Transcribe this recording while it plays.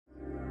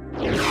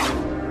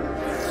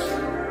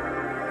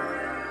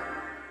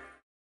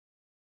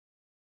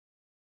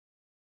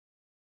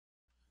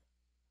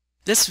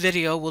This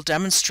video will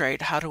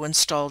demonstrate how to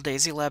install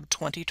DASYLab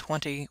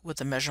 2020 with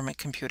the Measurement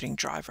Computing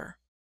driver.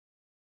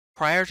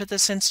 Prior to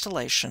this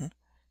installation,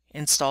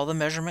 install the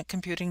Measurement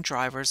Computing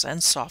drivers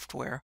and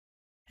software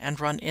and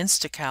run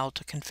instacal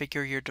to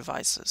configure your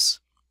devices.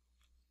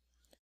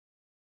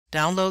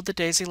 Download the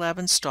DASYLab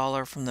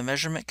installer from the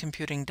Measurement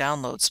Computing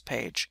Downloads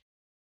page.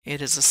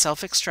 It is a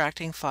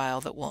self-extracting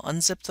file that will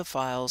unzip the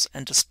files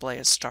and display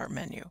a start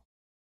menu.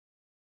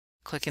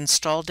 Click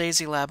Install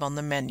DASYLab on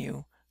the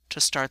menu to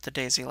start the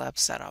DASYLab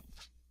setup.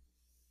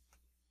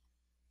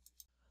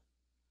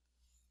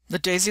 The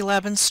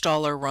DASYLab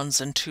installer runs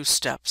in two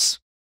steps.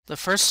 The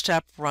first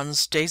step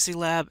runs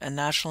DASYLab and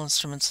National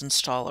Instruments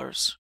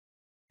installers.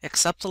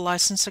 Accept the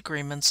license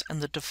agreements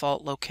and the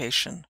default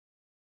location.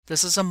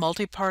 This is a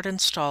multi-part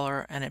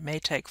installer and it may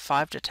take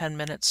 5 to 10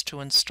 minutes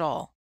to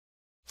install.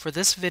 For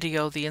this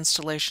video, the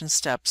installation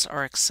steps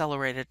are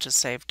accelerated to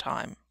save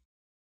time.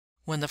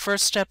 When the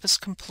first step is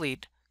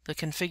complete, the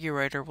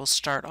configurator will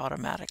start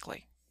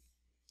automatically.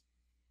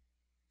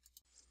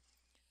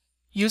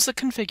 Use the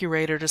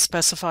configurator to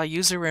specify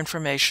user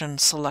information,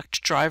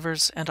 select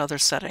drivers, and other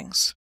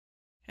settings.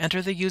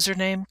 Enter the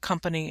username,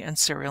 company, and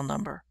serial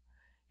number.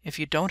 If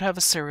you don't have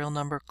a serial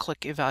number,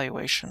 click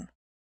Evaluation.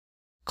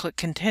 Click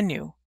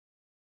Continue.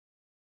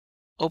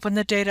 Open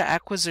the Data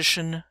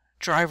Acquisition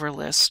driver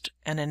list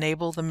and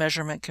enable the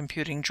Measurement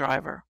Computing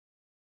driver.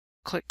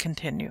 Click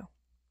Continue.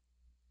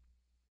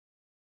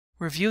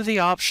 Review the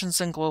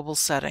options and global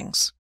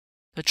settings.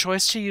 The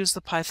choice to use the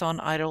Python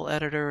idle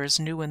editor is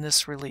new in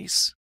this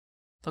release.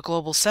 The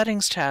Global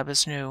Settings tab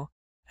is new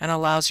and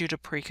allows you to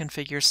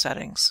pre-configure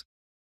settings.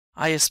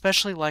 I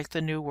especially like the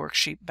new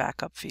worksheet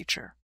backup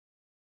feature.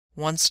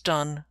 Once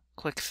done,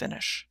 click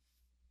Finish.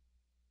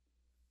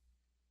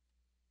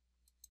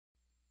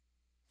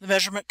 The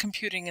Measurement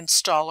Computing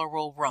installer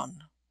will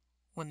run.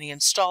 When the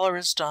installer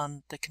is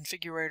done, the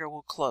configurator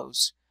will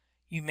close.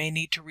 You may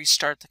need to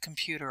restart the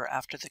computer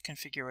after the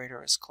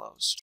configurator is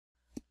closed.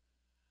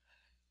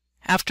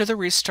 After the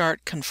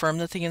restart, confirm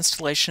that the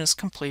installation is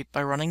complete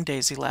by running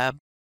DASYLab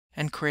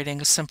and creating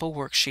a simple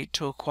worksheet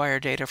to acquire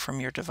data from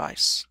your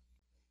device.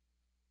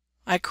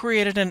 I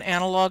created an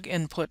analog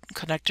input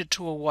connected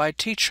to a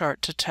YT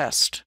chart to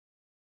test.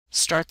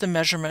 Start the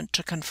measurement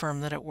to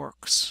confirm that it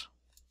works.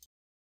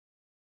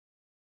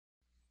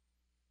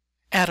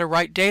 Add a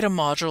Write Data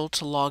module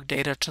to log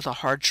data to the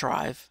hard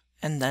drive,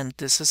 and then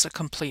this is a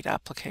complete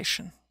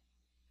application.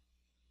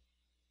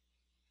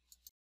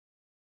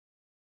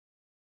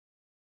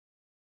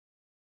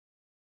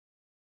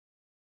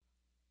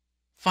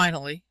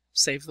 Finally,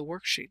 save the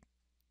worksheet.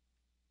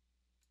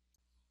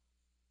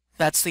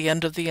 That's the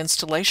end of the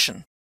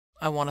installation.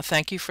 I want to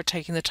thank you for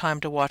taking the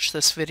time to watch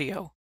this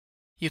video.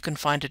 You can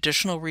find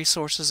additional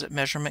resources at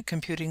Measurement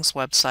Computing's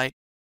website,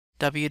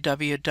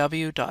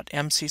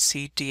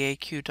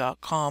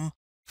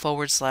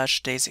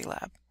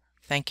 www.mccdaq.com/DASYLab.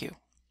 Thank you.